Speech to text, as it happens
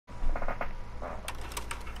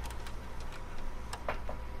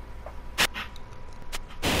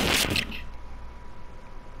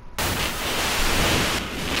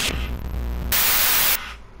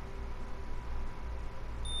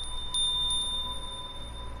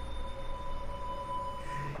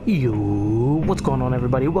Yo, what's going on,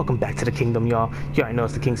 everybody? Welcome back to the kingdom, y'all. You already know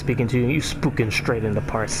it's the king speaking to you. You spooking straight into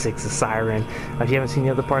part 6 of Siren. If you haven't seen the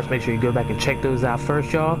other parts, make sure you go back and check those out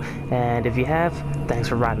first, y'all. And if you have, thanks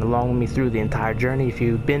for riding along with me through the entire journey. If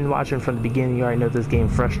you've been watching from the beginning, you already know this game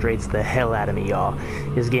frustrates the hell out of me, y'all.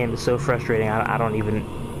 This game is so frustrating, I don't even...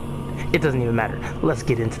 It doesn't even matter. Let's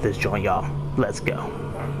get into this joint, y'all. Let's go.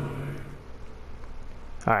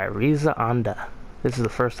 Alright, Riza Anda. This is the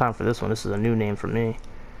first time for this one. This is a new name for me.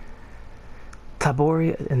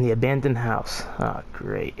 Tabori in the abandoned house. Ah,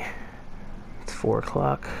 great. It's 4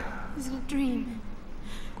 o'clock. Is it a dream?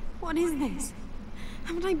 What is this?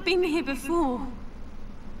 Haven't I been here before?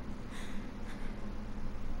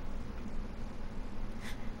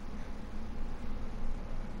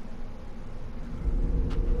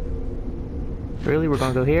 Really? We're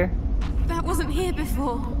gonna go here? That wasn't here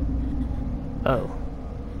before. Oh.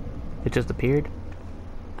 It just appeared?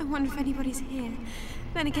 I wonder if anybody's here.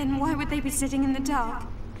 Then again, why would they be sitting in the dark?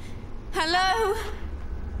 Hello?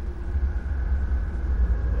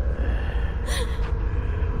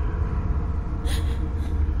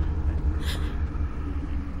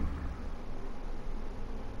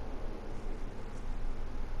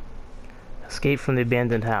 Escape from the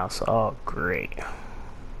abandoned house. Oh, great.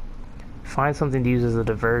 Find something to use as a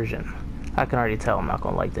diversion. I can already tell I'm not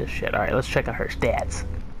gonna like this shit. Alright, let's check out her stats.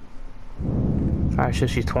 Alright, so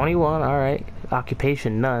she's 21, alright.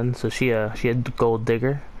 Occupation, none. So she a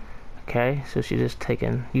Golddigger. Okay, so she's just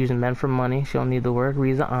using men for money. She don't need the work.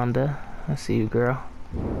 Riza Anda. I see you, girl.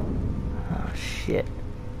 Oh, shit.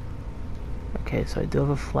 Okay, so I do have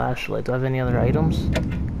a flashlight. Do I have any other items?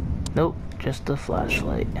 Nope, just a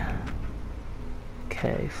flashlight.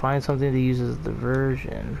 Okay, find something to use as a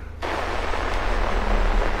diversion.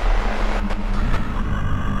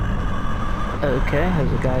 Okay,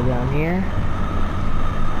 there's a guy down here.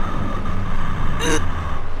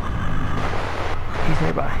 He's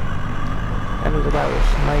nearby. And there's a guy with a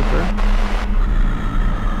sniper.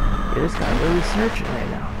 Yeah, this guy's really searching right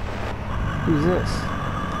now. Who's this?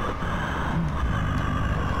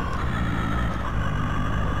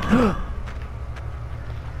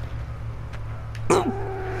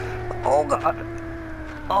 Oh god.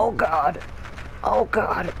 Oh god. Oh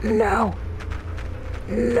god. No.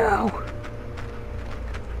 No.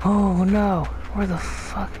 Oh no. Where the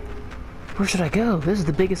fuck? Where should I go? This is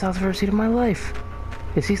the biggest house I've ever seen in my life.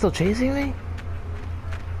 Is he still chasing me?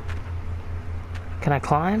 Can I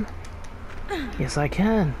climb? Yes, I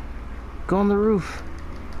can. Go on the roof.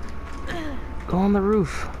 Go on the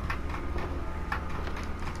roof.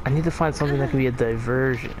 I need to find something that can be a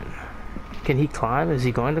diversion. Can he climb? Is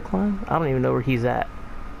he going to climb? I don't even know where he's at.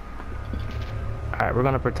 Alright, we're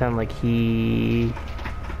gonna pretend like he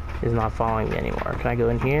is not following me anymore. Can I go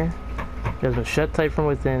in here? It has been shut tight from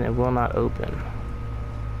within and will not open.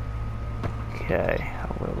 Okay,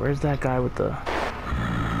 where's that guy with the...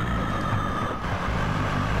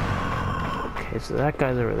 Okay, so that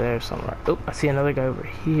guy's over there somewhere. Oh, I see another guy over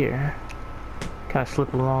here. Can I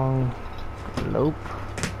slip along? Nope.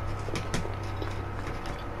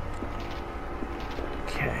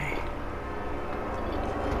 Okay.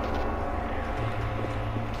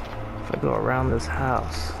 If I go around this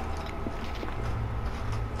house...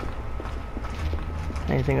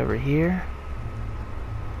 Anything over here?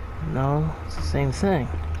 No, it's the same thing.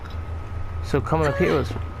 So coming up here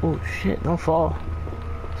was... Oh shit, don't fall.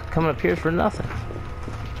 So coming up here is for nothing.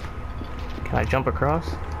 Can I jump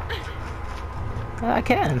across? I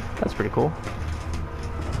can. That's pretty cool.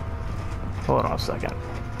 Hold on a second.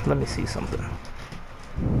 Let me see something.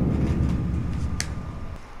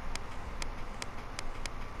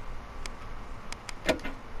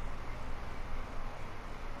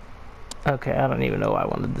 Okay, I don't even know why I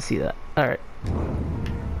wanted to see that. Alright.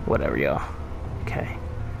 Whatever, y'all. Okay.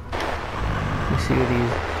 Let me see who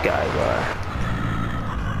these guys are.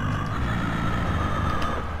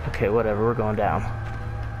 Okay, whatever, we're going down.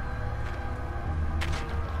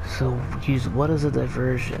 So, use what is a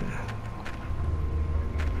diversion?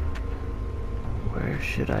 Where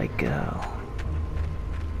should I go?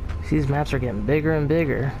 These maps are getting bigger and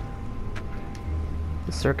bigger.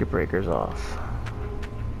 The circuit breaker's off.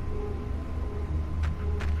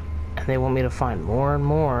 And they want me to find more and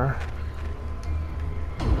more.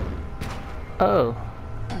 Oh.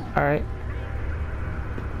 Alright.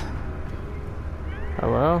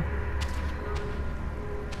 Hello?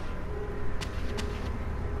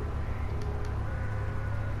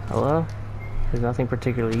 Hello? There's nothing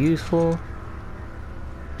particularly useful.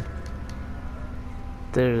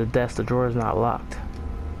 There's a desk, the drawer is not locked.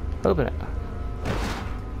 Open it.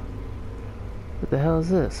 What the hell is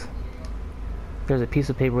this? There's a piece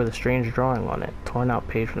of paper with a strange drawing on it. Torn out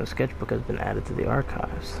page from the sketchbook has been added to the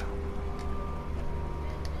archives.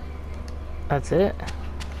 That's it?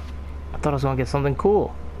 I thought I was gonna get something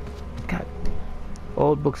cool. God.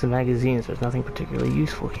 Old books and magazines. There's nothing particularly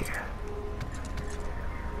useful here.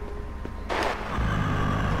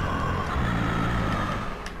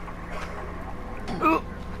 Ooh,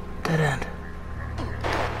 dead end.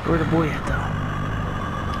 Where'd the boy at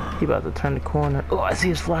though? He about to turn the corner. Oh, I see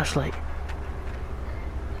his flashlight.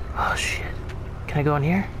 Oh shit. Can I go in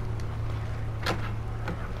here?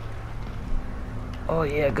 Oh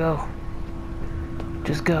yeah, go.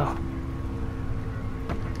 Just go.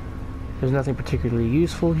 There's nothing particularly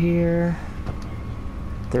useful here.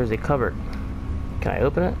 There's a cupboard. Can I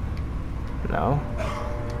open it? No.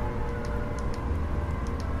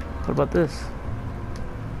 What about this?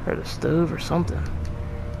 Or the stove or something?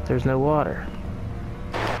 There's no water.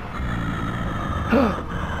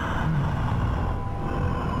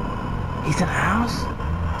 He's in a house?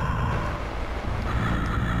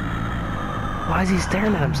 Why is he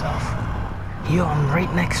staring at himself? Yo, I'm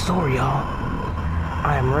right next door, y'all.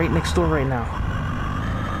 I am right next door right now.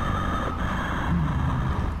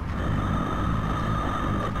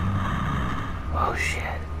 Oh shit.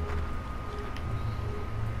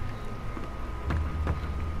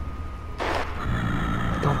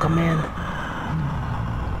 Don't come in.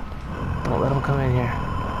 Don't let him come in here.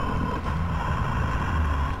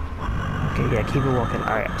 Okay, yeah, keep it walking.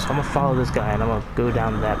 Alright, so I'm gonna follow this guy and I'm gonna go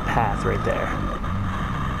down that path right there.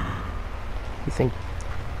 You think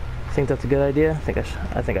that's a good idea?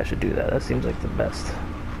 I think I should do that. That seems like the best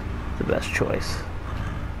choice.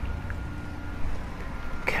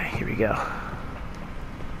 Okay, here we go.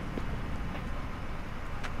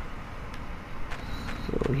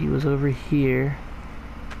 So he was over here,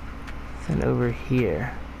 then over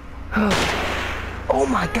here. Oh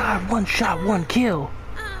my god, one shot, one kill.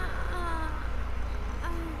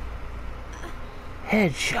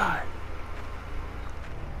 Headshot.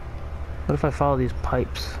 What if I follow these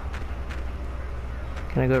pipes?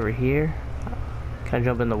 Can I go over here? Can I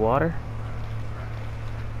jump in the water?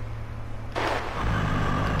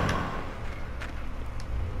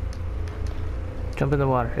 Jump in the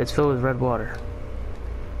water. It's filled with red water.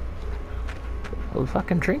 Well, if I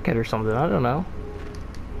can drink it or something, I don't know.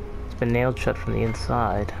 It's been nailed shut from the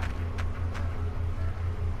inside.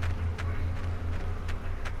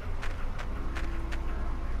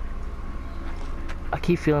 I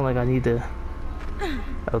keep feeling like I need to...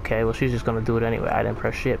 Okay, well she's just gonna do it anyway. I didn't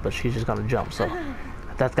press shit, but she's just gonna jump, so...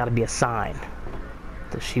 That's gotta be a sign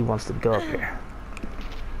that she wants to go up here.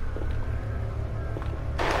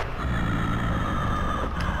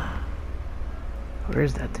 Where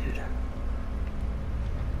is that dude?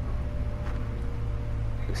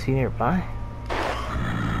 Is he nearby?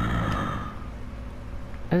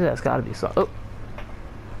 That's gotta be something. Oh!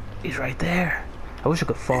 He's right there. I wish I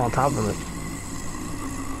could fall on top of him.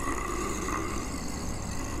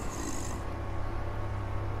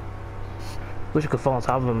 Wish I could fall on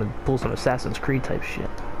top of him and pull some Assassin's Creed type shit.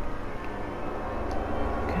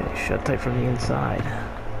 Okay, shut tight from the inside.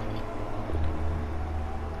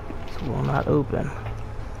 So will not open.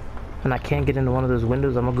 And I can't get into one of those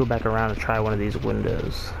windows. I'm gonna go back around and try one of these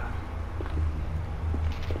windows.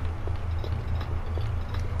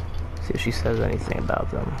 See if she says anything about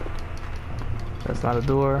them. That's not a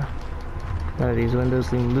door. None of these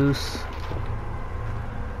windows lean loose.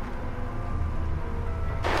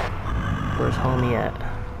 Where's homie at?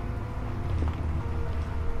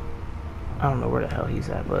 I don't know where the hell he's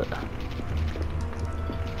at, but...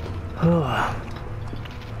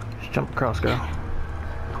 Just jump across, girl.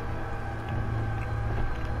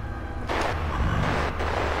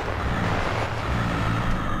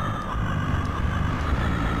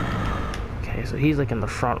 Okay, so he's like in the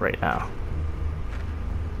front right now.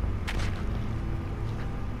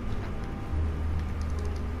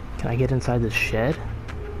 Can I get inside this shed?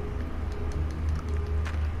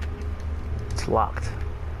 It's locked.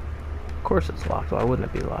 Of course it's locked. Why wouldn't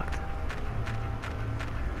it be locked?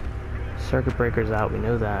 Circuit breaker's out. We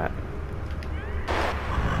know that.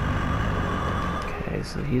 Okay,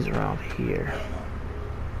 so he's around here.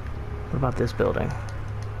 What about this building?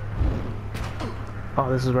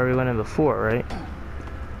 Oh, this is where we went in before, right?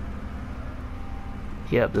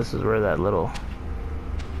 Yep, this is where that little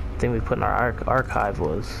thing we put in our archive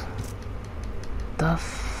was. The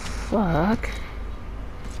fuck?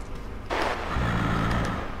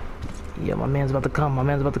 Yeah, my man's about to come. My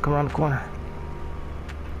man's about to come around the corner.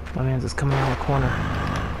 My man's just coming around the corner.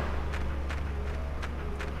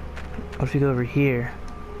 What if you go over here?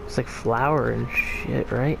 It's like flour and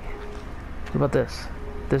shit, right? What about this?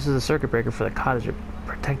 This is a circuit breaker for the cottage. A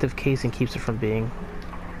protective casing keeps it from being...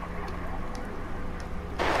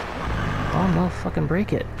 Oh no, fucking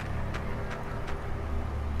break it.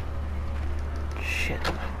 Shit.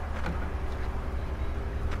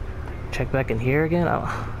 Check back in here again?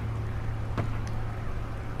 Oh.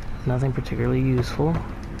 Nothing particularly useful.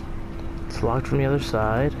 It's locked from the other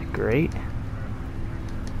side. Great.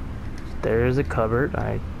 There's a cupboard.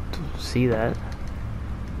 I see that.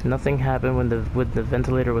 Nothing happened when the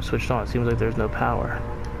ventilator was switched on. It seems like there's no power.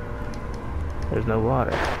 There's no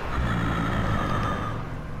water.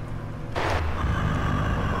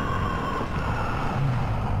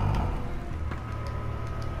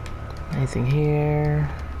 Anything here?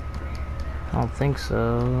 I don't think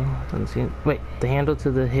so. Doesn't seem. Wait, the handle to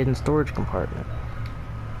the hidden storage compartment.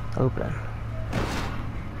 Open.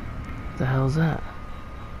 What the hell is that?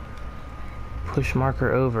 Push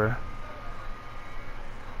marker over.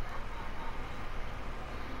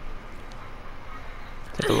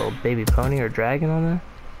 Is that a little baby pony or dragon on there?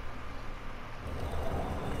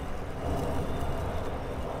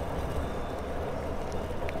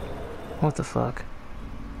 What the fuck?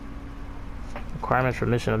 Requirements for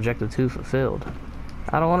mission objective 2 fulfilled.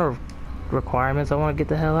 I don't want requirements, I want to get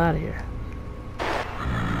the hell out of here.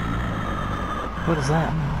 What is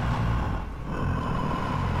that?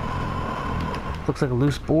 Looks like a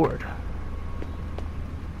loose board.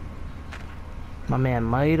 My man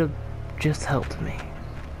might have just helped me.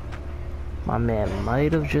 My man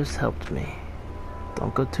might have just helped me.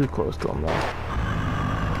 Don't go too close to him though.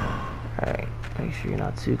 Alright, make sure you're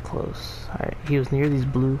not too close. Alright, he was near these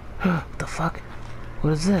blue... What the fuck?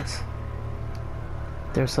 What is this?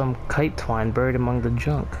 There's some kite twine buried among the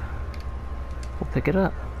junk. We'll pick it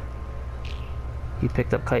up. He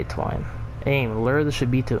picked up kite twine. Aim, lure the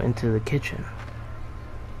Shibito into the kitchen.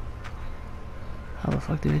 How the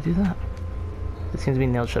fuck did I do that? It seems to be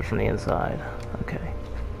nailed shut from the inside. Okay.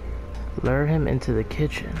 Lure him into the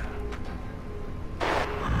kitchen.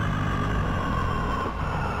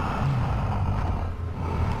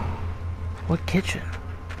 What kitchen?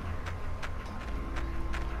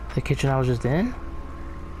 The kitchen I was just in?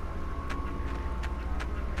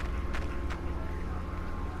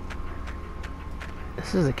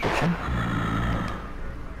 This is a kitchen.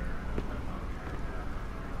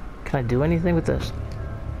 Can I do anything with this?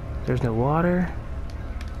 There's no water.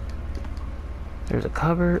 There's a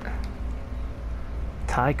cupboard.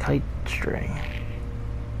 Tie kite string.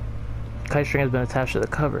 Kite string has been attached to the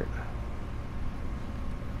cupboard.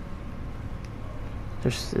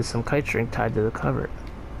 There's some kite string tied to the cupboard.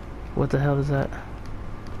 What the hell is that?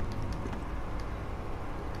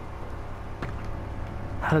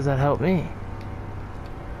 How does that help me?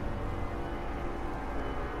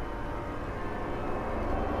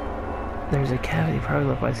 There's a cavity probably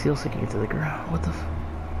left by seal sinking into the ground. What the f...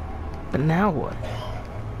 But now what?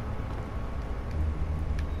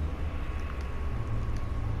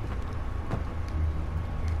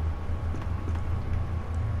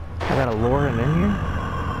 I gotta lure him in here?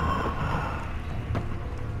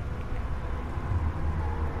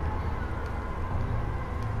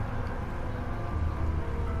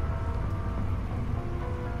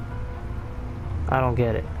 I don't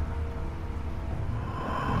get it.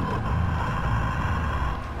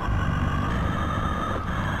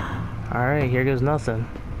 Alright, here goes nothing.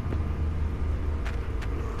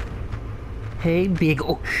 Hey, big...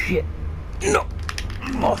 Oh, shit. No!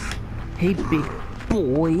 Off. Hey, big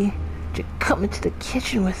boy. Just come into the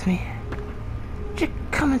kitchen with me. Just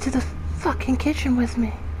come into the fucking kitchen with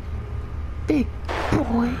me. Big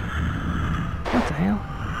boy. What the hell?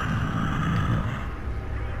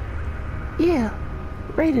 Yeah,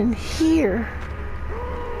 right in here.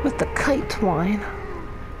 With the kite twine.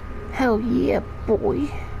 Hell yeah,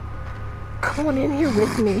 boy. Come on in here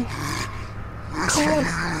with me. Come on.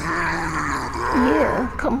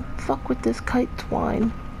 Yeah, come fuck with this kite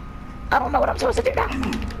twine. I don't know what I'm supposed to do now.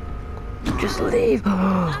 Just leave.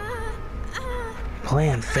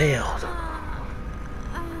 Plan failed.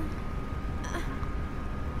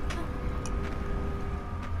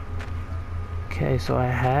 Okay, so I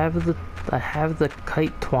have the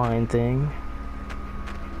kite twine thing.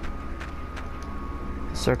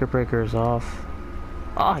 The circuit breaker is off.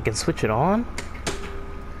 Oh, I can switch it on?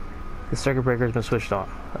 The circuit breaker has been switched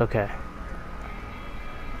on. Okay.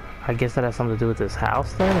 I guess that has something to do with this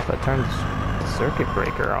house then, if I turn the circuit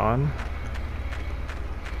breaker on.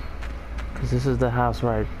 Because this is the house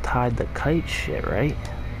where I tied the kite shit, right?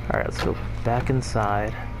 Alright, let's go back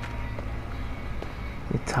inside.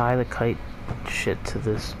 You tie the kite shit to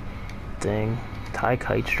this thing. Tie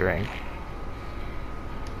kite string.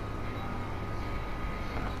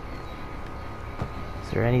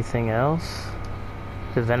 Is there anything else?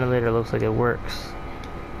 The ventilator looks like it works.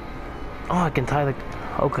 Oh, I can tie the...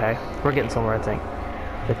 Okay, we're getting somewhere, I think.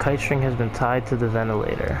 The kite string has been tied to the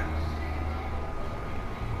ventilator.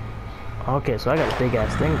 Okay, so I got a big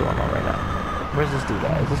ass thing going on right now. Where's this dude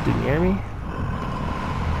at? Is this dude near me?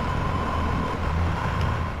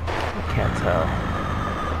 I can't tell.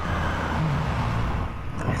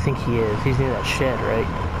 I think he is. He's near that shed, right?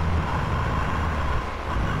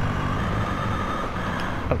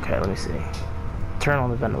 Okay, let me see. Turn on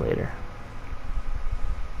the ventilator.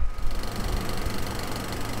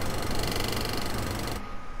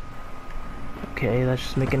 Okay, that's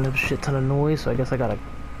just making a shit ton of noise, so I guess I gotta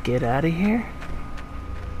get out of here.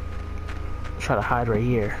 Try to hide right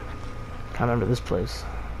here. Can't remember this place.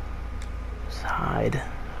 Just hide.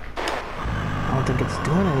 I don't think it's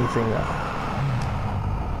doing anything though.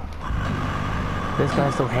 This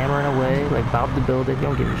guy's still hammering away like Bob the Builder. He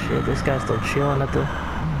don't give a shit. This guy's still chilling at the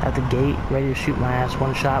gate, ready to shoot my ass.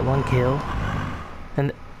 One shot, one kill.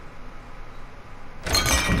 And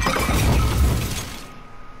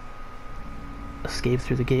escape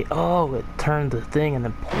through the gate. Oh, it turned the thing and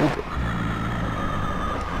then pulled it.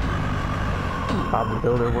 Bob the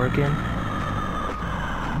Builder working.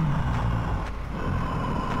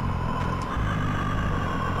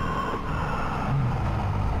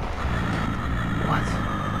 What?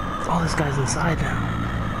 Oh, this guy's inside now.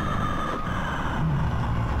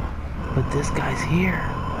 But this guy's here.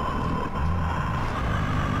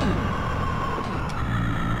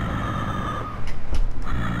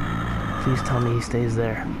 Please tell me he stays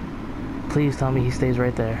there. Please tell me he stays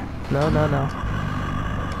right there. No, no, no.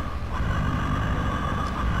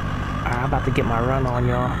 Alright, I'm about to get my run on,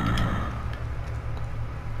 y'all.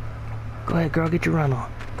 Go ahead, girl, get your run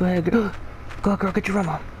on. Go ahead, girl. Go ahead, girl, get your run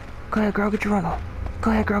on. Go ahead, girl, get your run on.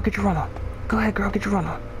 Go ahead, girl, get your run on. Go ahead, girl, get your run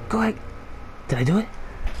on. Go ahead. Did I do it?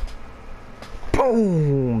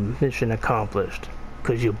 Boom! Mission accomplished.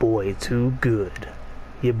 Cause your boy too good.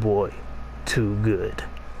 Your boy too good.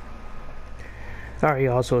 Alright,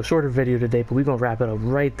 y'all, so a shorter video today, but we're gonna wrap it up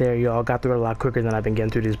right there, y'all. Got through it a lot quicker than I've been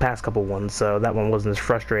getting through these past couple ones, so that one wasn't as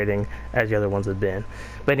frustrating as the other ones have been.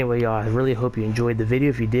 But anyway, y'all, I really hope you enjoyed the video.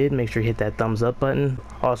 If you did, make sure you hit that thumbs up button.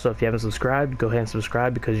 Also, if you haven't subscribed, go ahead and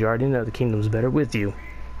subscribe, because you already know the kingdom's better with you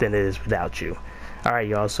than it is without you. Alright,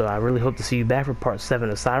 y'all, so I really hope to see you back for part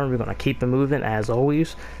 7 of Siren. We're gonna keep it moving, as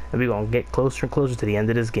always, and we're gonna get closer and closer to the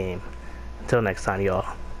end of this game. Until next time,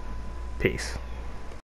 y'all. Peace.